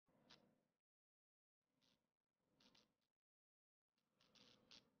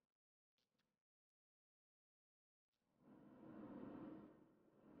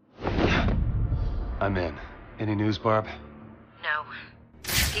I'm in. Any news, Barb? No.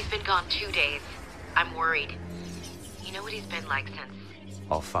 He's been gone 2 days. I'm worried. You know what he's been like since...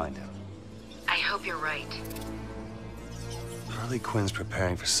 I'll find him. I hope you're right. Harley Quinn's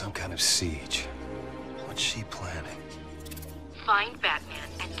preparing for some kind of siege. What's she planning? Find Batman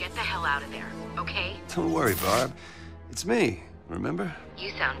and get the hell out of there, okay? Don't worry, Barb. It's me, remember?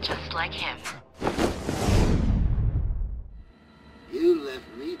 You sound just like him. You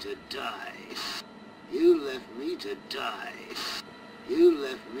left me to die. You left me to die. You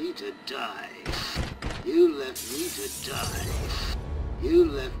left me to die. You left me to die. You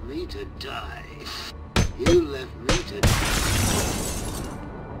left me to die. You left me to die.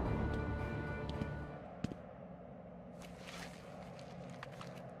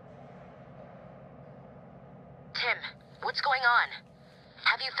 Tim, what's going on?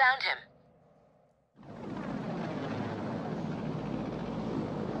 Have you found him?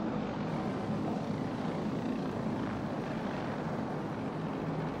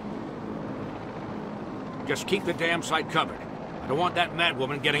 Just keep the damn site covered. I don't want that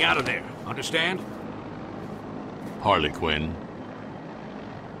madwoman getting out of there. Understand? Harley Quinn.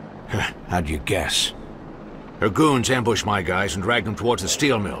 How'd you guess? Her goons ambushed my guys and dragged them towards the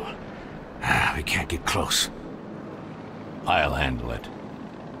steel mill. We can't get close. I'll handle it.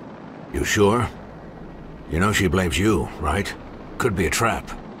 You sure? You know she blames you, right? Could be a trap.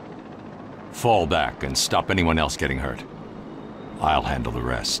 Fall back and stop anyone else getting hurt. I'll handle the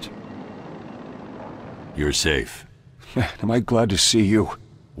rest. You're safe. Man, am I glad to see you.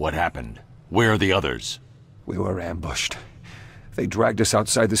 What happened? Where are the others? We were ambushed. They dragged us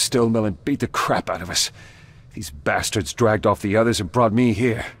outside the steel mill and beat the crap out of us. These bastards dragged off the others and brought me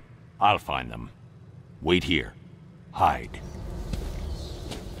here. I'll find them. Wait here. Hide.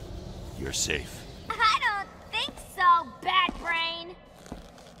 You're safe. I don't think so, Bat Brain.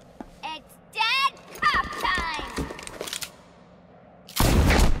 It's dead cop time.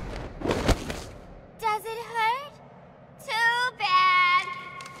 Does it hurt? Too bad.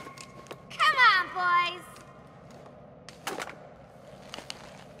 Come on, boys.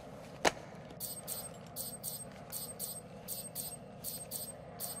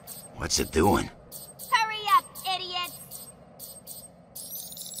 What's it doing? Hurry up, idiots.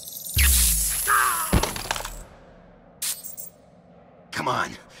 Come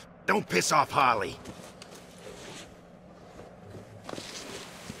on. Don't piss off Harley.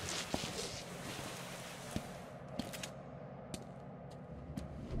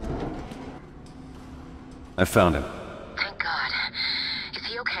 I found him. Thank God. Is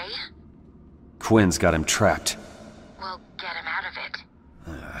he okay? Quinn's got him trapped. Well, get him out of it.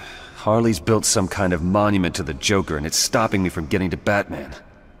 Harley's built some kind of monument to the Joker, and it's stopping me from getting to Batman.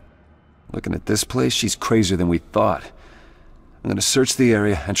 Looking at this place, she's crazier than we thought. I'm gonna search the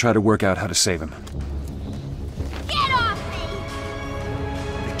area and try to work out how to save him. Get off me!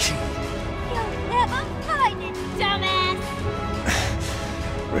 The key. You'll never find it, dumbass!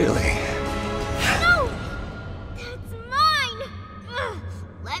 Really? No! That's mine! Ugh,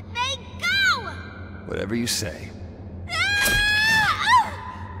 let me go! Whatever you say.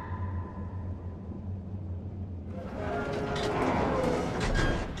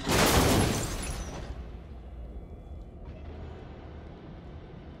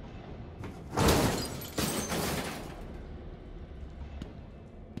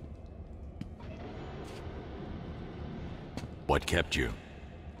 What kept you?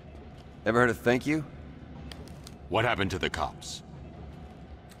 Ever heard of thank you? What happened to the cops?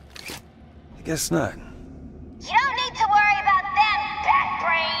 I guess not. You don't need to worry about them, Bat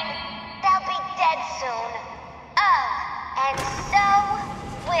Brain. They'll be dead soon. Oh, and so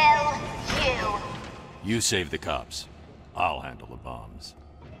will you. You save the cops. I'll handle the bombs.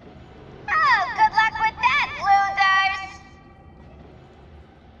 Oh, good luck.